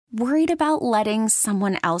Worried about letting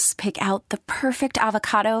someone else pick out the perfect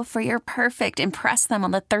avocado for your perfect impress them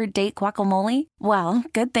on the third date guacamole? Well,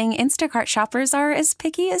 good thing Instacart shoppers are as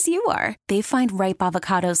picky as you are. They find ripe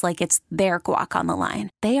avocados like it's their guac on the line.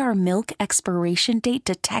 They are milk expiration date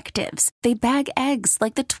detectives. They bag eggs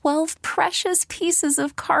like the 12 precious pieces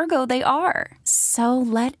of cargo they are. So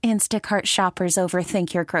let Instacart shoppers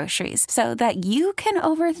overthink your groceries so that you can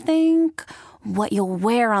overthink what you'll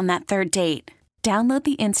wear on that third date. Download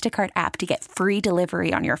the Instacart app to get free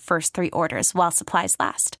delivery on your first 3 orders while supplies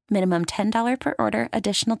last. Minimum $10 per order.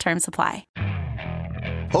 Additional terms apply.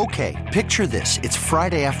 Okay, picture this. It's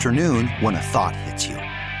Friday afternoon when a thought hits you.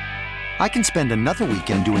 I can spend another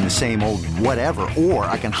weekend doing the same old whatever, or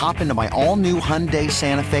I can hop into my all-new Hyundai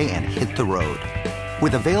Santa Fe and hit the road.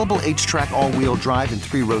 With available H-Track all-wheel drive and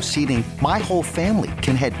 3-row seating, my whole family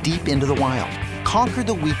can head deep into the wild. Conquer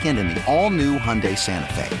the weekend in the all-new Hyundai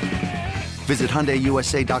Santa Fe. Visit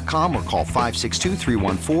HyundaiUSA.com or call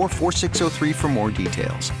 562-314-4603 for more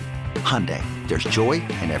details. Hyundai, there's joy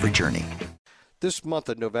in every journey. This month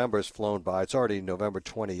of November has flown by. It's already November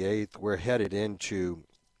 28th. We're headed into,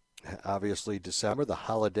 obviously, December, the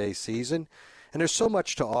holiday season. And there's so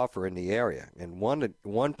much to offer in the area. And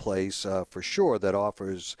one place for sure that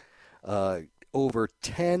offers over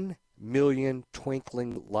 10 million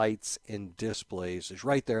twinkling lights and displays is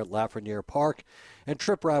right there at Lafreniere Park. And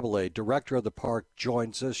Tripp, director of the park,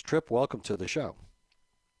 joins us. Tripp, welcome to the show.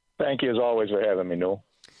 Thank you, as always, for having me, Newell.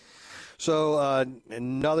 So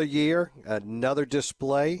another year, another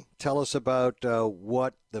display. Tell us about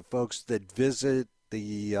what the folks that visit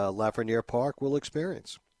the Lafreniere Park will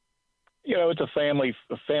experience. You know, it's a family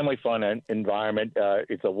fun environment.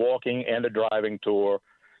 It's a walking and a driving tour.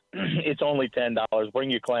 It's only $10.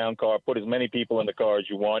 Bring your clown car. Put as many people in the car as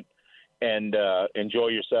you want, and enjoy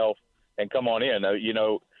yourself. And come on in.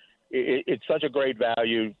 It's such a great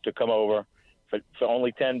value to come over for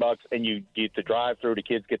only $10, and you get to drive through. The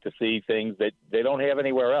kids get to see things that they don't have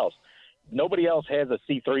anywhere else. Nobody else has a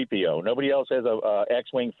C-3PO. Nobody else has a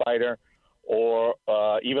X-wing fighter or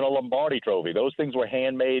even a Lombardi trophy. Those things were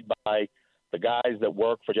handmade by the guys that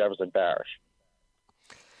work for Jefferson Parish.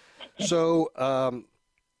 So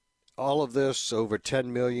all of this, over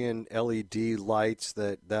 10 million LED lights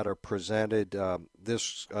that are presented.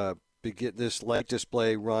 This light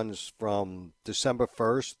display runs from December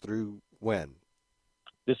 1st through when?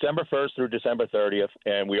 December 1st through December 30th,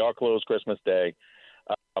 and we are closed Christmas Day.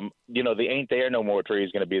 The Ain't There No More tree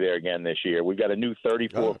is going to be there again this year. We've got a new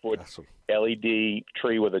 34-foot awesome LED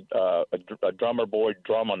tree with a drummer boy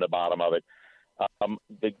drum on the bottom of it.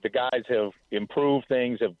 The guys have improved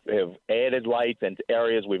things, have added lights into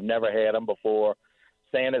areas we've never had them before.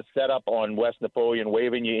 Santa's set up on West Napoleon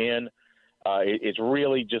waving you in. It's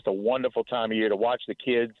really just a wonderful time of year to watch the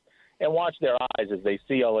kids and watch their eyes as they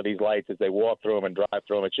see all of these lights, as they walk through them and drive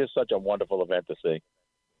through them. It's just such a wonderful event to see.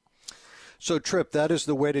 So, Tripp, that is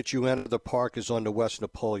the way that you enter the park, is on the West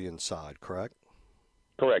Napoleon side, correct?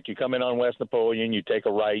 Correct. You come in on West Napoleon, you take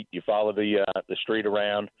a right, you follow the street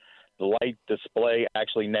around. The light display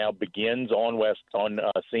actually now begins on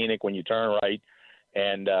Scenic when you turn right,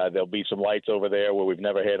 and there'll be some lights over there where we've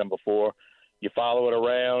never had them before. You follow it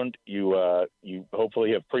around. You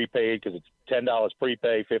hopefully have prepaid, because it's $10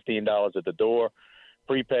 prepay, $15 at the door.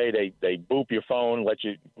 Prepay, they boop your phone, let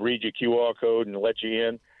you read your QR code, and let you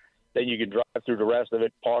in. Then you can drive through the rest of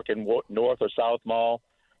it, park in North or South Mall,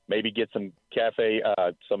 maybe get some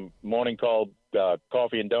some morning call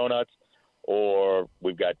coffee and donuts, or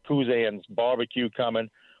we've got Kuzan's barbecue coming.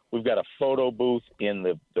 We've got a photo booth in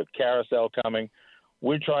the carousel coming.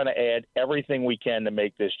 We're trying to add everything we can to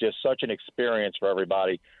make this just such an experience for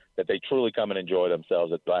everybody that they truly come and enjoy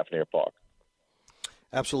themselves at Lafreniere Park.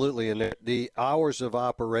 Absolutely. And the hours of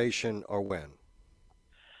operation are when?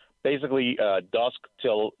 Basically dusk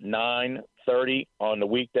till 9:30 on the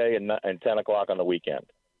weekday and 10 o'clock on the weekend.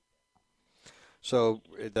 So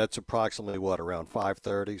that's approximately what, around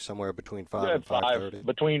 5:30, somewhere between 5 and 5:30?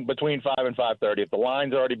 Between 5 and 5:30. If the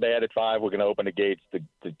line's already bad at 5, we're going to open the gates to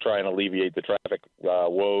try and alleviate the traffic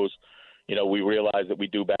woes. We realize that we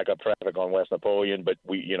do back up traffic on West Napoleon, but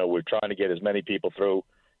we're trying to get as many people through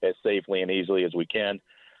as safely and easily as we can.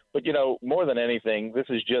 But, more than anything, this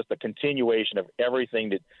is just a continuation of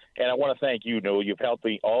everything and I want to thank you, Newell. You've helped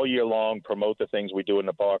me all year long promote the things we do in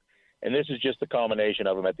the park, and this is just the culmination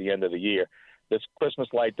of them at the end of the year. This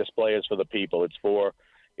Christmas light display is for the people. It's for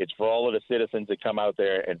all of the citizens that come out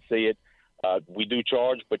there and see it. We do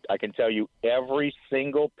charge, but I can tell you every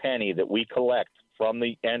single penny that we collect from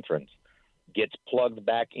the entrance gets plugged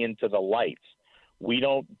back into the lights. We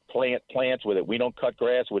don't plant plants with it. We don't cut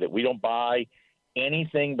grass with it. We don't buy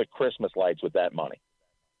anything but Christmas lights with that money.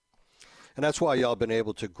 And that's why y'all been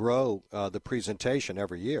able to grow the presentation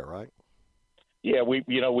every year, right? Yeah, we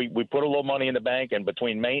put a little money in the bank, and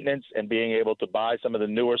between maintenance and being able to buy some of the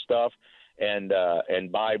newer stuff and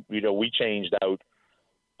buy, we changed out.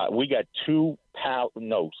 We got 6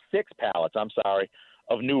 pallets,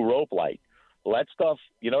 of new rope light. Well, that stuff,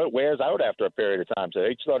 it wears out after a period of time. So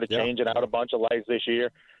they started changing out a bunch of lights this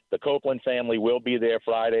year. The Copeland family will be there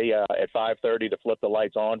Friday at 5:30 to flip the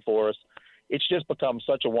lights on for us. It's just become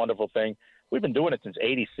such a wonderful thing. We've been doing it since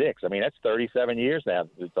 '86. I mean, that's 37 years now.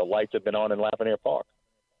 The lights have been on in Lafreniere Park.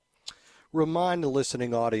 Remind the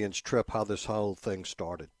listening audience, Tripp, how this whole thing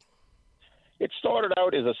started. It started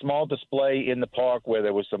out as a small display in the park where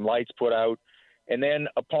there was some lights put out. And then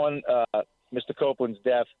upon Mr. Copeland's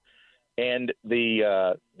death and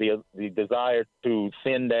the desire to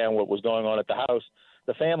thin down what was going on at the house,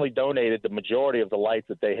 the family donated the majority of the lights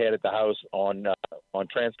that they had at the house on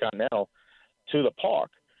Transcontinental to the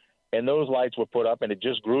park. And those lights were put up, and it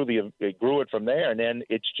just grew it from there. And then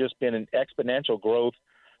it's just been an exponential growth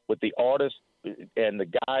with the artists and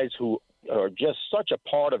the guys who are just such a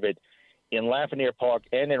part of it in Lafreniere Park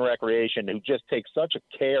and in recreation, who just take such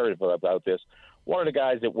a care about this. One of the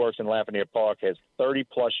guys that works in Lafreniere Park has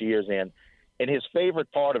 30-plus years in, and his favorite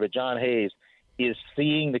part of it, John Hayes, is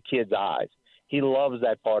seeing the kids' eyes. He loves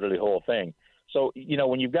that part of the whole thing. So,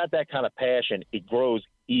 when you've got that kind of passion, it grows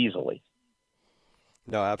easily.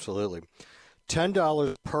 No, absolutely.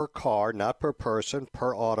 $10 per car, not per person,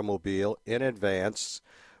 per automobile in advance.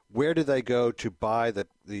 Where do they go to buy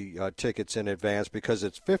the tickets in advance? Because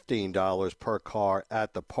it's $15 per car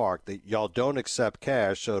at the park. Y'all don't accept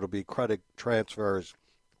cash, so it'll be credit transfers,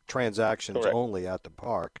 transactions Correct. Only at the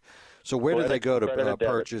park. So where do they go to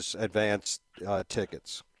purchase advance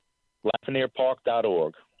tickets?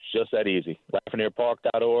 LafrenierePark.org. It's just that easy.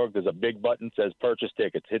 LafrenierePark.org. There's a big button that says purchase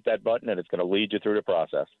tickets. Hit that button, and it's going to lead you through the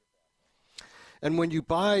process. And when you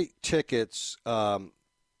buy tickets,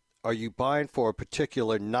 are you buying for a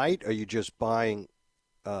particular night? Or are you just buying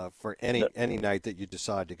for any night that you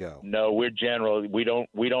decide to go? No, we're general. We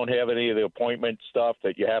don't have any of the appointment stuff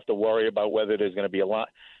that you have to worry about whether there's going to be a lot.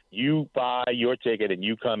 You buy your ticket and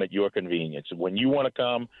you come at your convenience. When you want to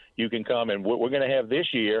come, you can come. And what we're going to have this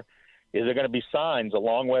year is there going to be signs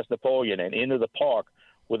along West Napoleon and into the park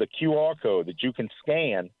with a QR code that you can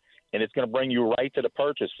scan, and it's going to bring you right to the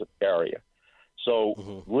purchase area.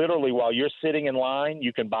 So literally while you're sitting in line,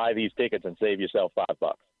 you can buy these tickets and save yourself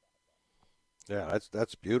 $5. Yeah,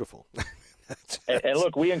 that's beautiful. And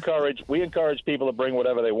look, we encourage people to bring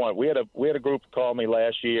whatever they want. We had a group call me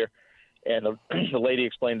last year, and the lady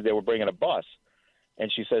explained that they were bringing a bus,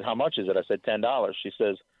 and she said, "How much is it?" I said, $10. She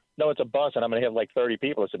says, "No, it's a bus, and I'm going to have like 30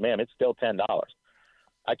 people." I said, "Ma'am, it's still $10."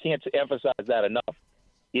 I can't emphasize that enough.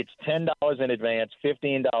 It's $10 in advance,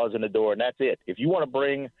 $15 in the door, and that's it. If you want to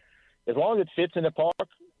bring, as long as it fits in the park,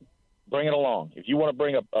 bring it along. If you want to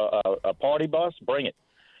bring a party bus, bring it.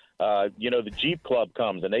 The Jeep Club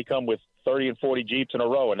comes, and they come with 30 and 40 Jeeps in a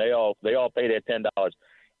row, and they all pay their $10.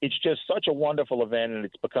 It's just such a wonderful event, and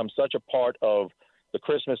it's become such a part of the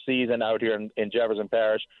Christmas season out here in Jefferson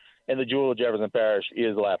Parish. And the jewel of Jefferson Parish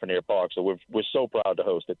is Lafreniere Park, so we're so proud to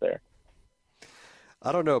host it there.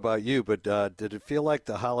 I don't know about you, but did it feel like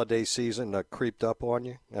the holiday season creeped up on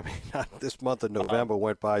you? I mean, this month of November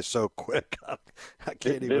went by so quick. I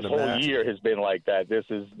can't even imagine. This whole year has been like that. This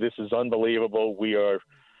is unbelievable. We are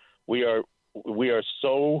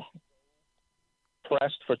so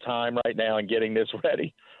pressed for time right now and getting this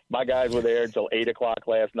ready. My guys were there until 8 o'clock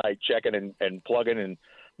last night, checking and plugging and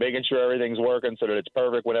making sure everything's working so that it's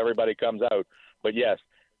perfect when everybody comes out. But yes,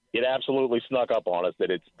 it absolutely snuck up on us that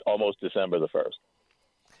it's almost December the 1st.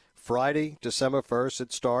 Friday, December 1st,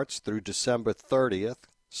 it starts through December 30th.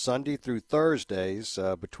 Sunday through Thursdays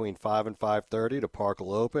between 5 and 5:30, the park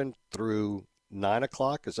will open through 9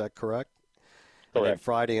 o'clock. Is that correct? Correct. And then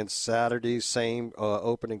Friday and Saturdays, same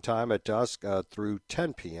opening time at dusk through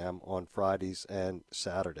 10 p.m. on Fridays and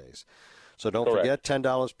Saturdays. So don't forget,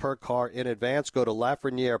 $10 per car in advance. Go to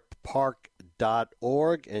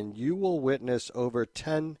LafrenierePark.org, and you will witness over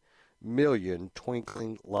 10 million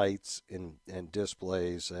twinkling lights and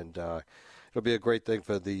displays. And it'll be a great thing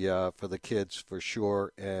for the kids for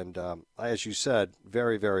sure. And as you said,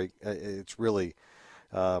 very, very, it's really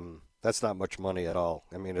that's not much money at all.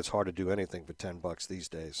 I mean, it's hard to do anything for $10 these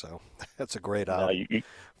days. So that's a great outing.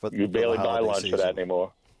 You barely buy lunch for that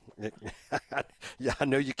anymore. Yeah, I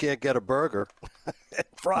know you can't get a burger.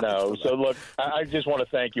 No, so look, I just want to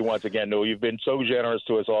thank you once again, Newell. You've been so generous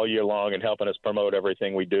to us all year long and helping us promote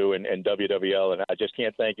everything we do in WWL, and I just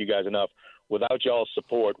can't thank you guys enough. Without y'all's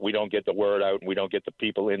support, we don't get the word out and we don't get the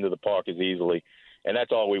people into the park as easily, and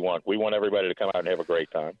that's all we want. We want everybody to come out and have a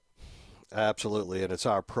great time. Absolutely, and it's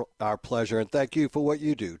our pleasure, and thank you for what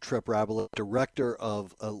you do. Tripp, Rabalais, director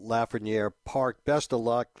of Lafreniere Park. Best of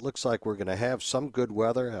luck. Looks like we're going to have some good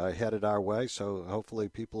weather headed our way, so hopefully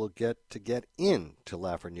people will get into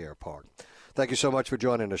Lafreniere Park. Thank you so much for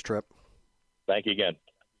joining us, Tripp. Thank you again.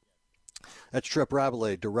 That's Tripp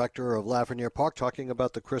Rabalais, director of Lafreniere Park, talking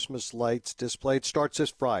about the Christmas lights display. It starts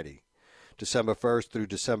this Friday, December 1st through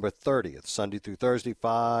December 30th, Sunday through Thursday,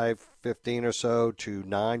 5:15 or so to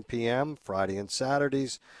 9 p.m., Friday and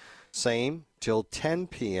Saturdays, same, till 10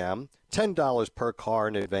 p.m., $10 per car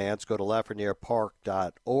in advance. Go to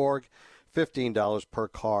LafrenierePark.org, $15 per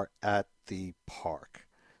car at the park.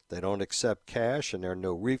 They don't accept cash, and there are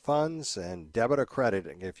no refunds, and debit or credit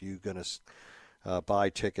if you're going to buy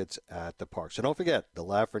tickets at the park. So don't forget, the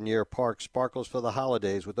Lafreniere Park sparkles for the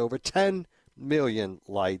holidays with over 10 million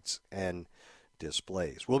lights and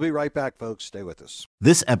displays. We'll be right back, folks. Stay with us.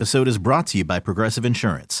 This episode is brought to you by Progressive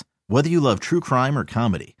Insurance. Whether you love true crime or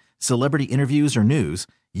comedy, celebrity interviews or news,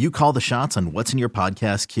 you call the shots on what's in your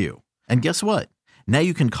podcast queue. And guess what? Now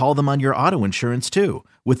you can call them on your auto insurance too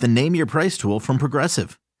with the Name Your Price tool from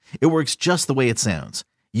Progressive. It works just the way it sounds.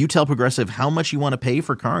 You tell Progressive how much you want to pay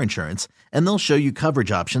for car insurance, and they'll show you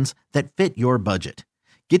coverage options that fit your budget.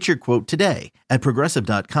 Get your quote today at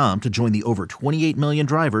Progressive.com to join the over 28 million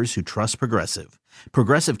drivers who trust Progressive.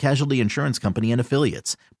 Progressive Casualty Insurance Company and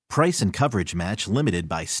Affiliates. Price and coverage match limited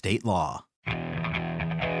by state law.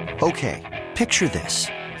 Okay, picture this.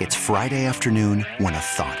 It's Friday afternoon when a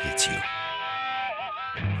thought hits you.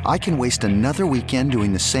 I can waste another weekend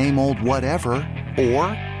doing the same old whatever, or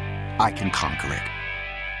I can conquer it.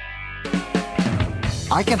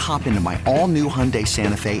 I can hop into my all-new Hyundai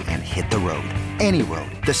Santa Fe and hit the road. Any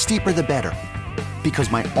road. The steeper, the better.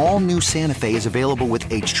 Because my all-new Santa Fe is available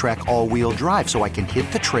with H-Track all-wheel drive, so I can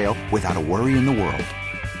hit the trail without a worry in the world.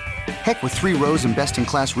 Heck, with 3 rows and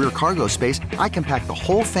best-in-class rear cargo space, I can pack the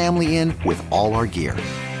whole family in with all our gear.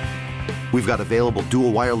 We've got available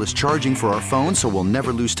dual wireless charging for our phones, so we'll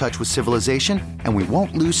never lose touch with civilization, and we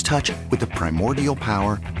won't lose touch with the primordial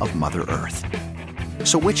power of Mother Earth.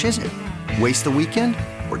 So which is it? Waste the weekend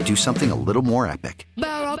or do something a little more epic?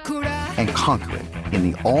 And conquer it in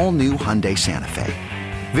the all-new Hyundai Santa Fe.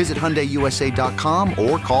 Visit HyundaiUSA.com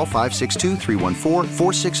or call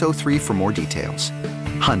 562-314-4603 for more details.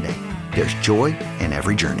 Hyundai, there's joy in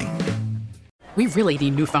every journey. We really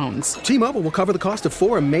need new phones. T-Mobile will cover the cost of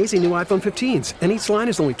 4 amazing new iPhone 15s, and each line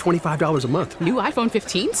is only $25 a month. New iPhone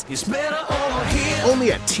 15s? It's better over here.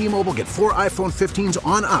 Only at T-Mobile, get 4 iPhone 15s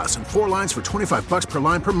on us and 4 lines for $25 per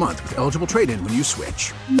line per month with eligible trade-in when you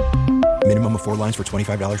switch. Minimum of 4 lines for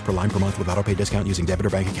 $25 per line per month with autopay discount using debit or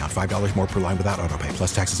bank account. $5 more per line without autopay,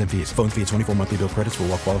 plus taxes and fees. Phone fee at 24 monthly bill credits for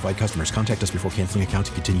well-qualified customers. Contact us before canceling account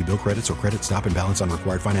to continue bill credits or credit stop and balance on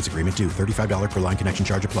required finance agreement due. $35 per line connection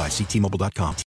charge applies. See T-Mobile.com.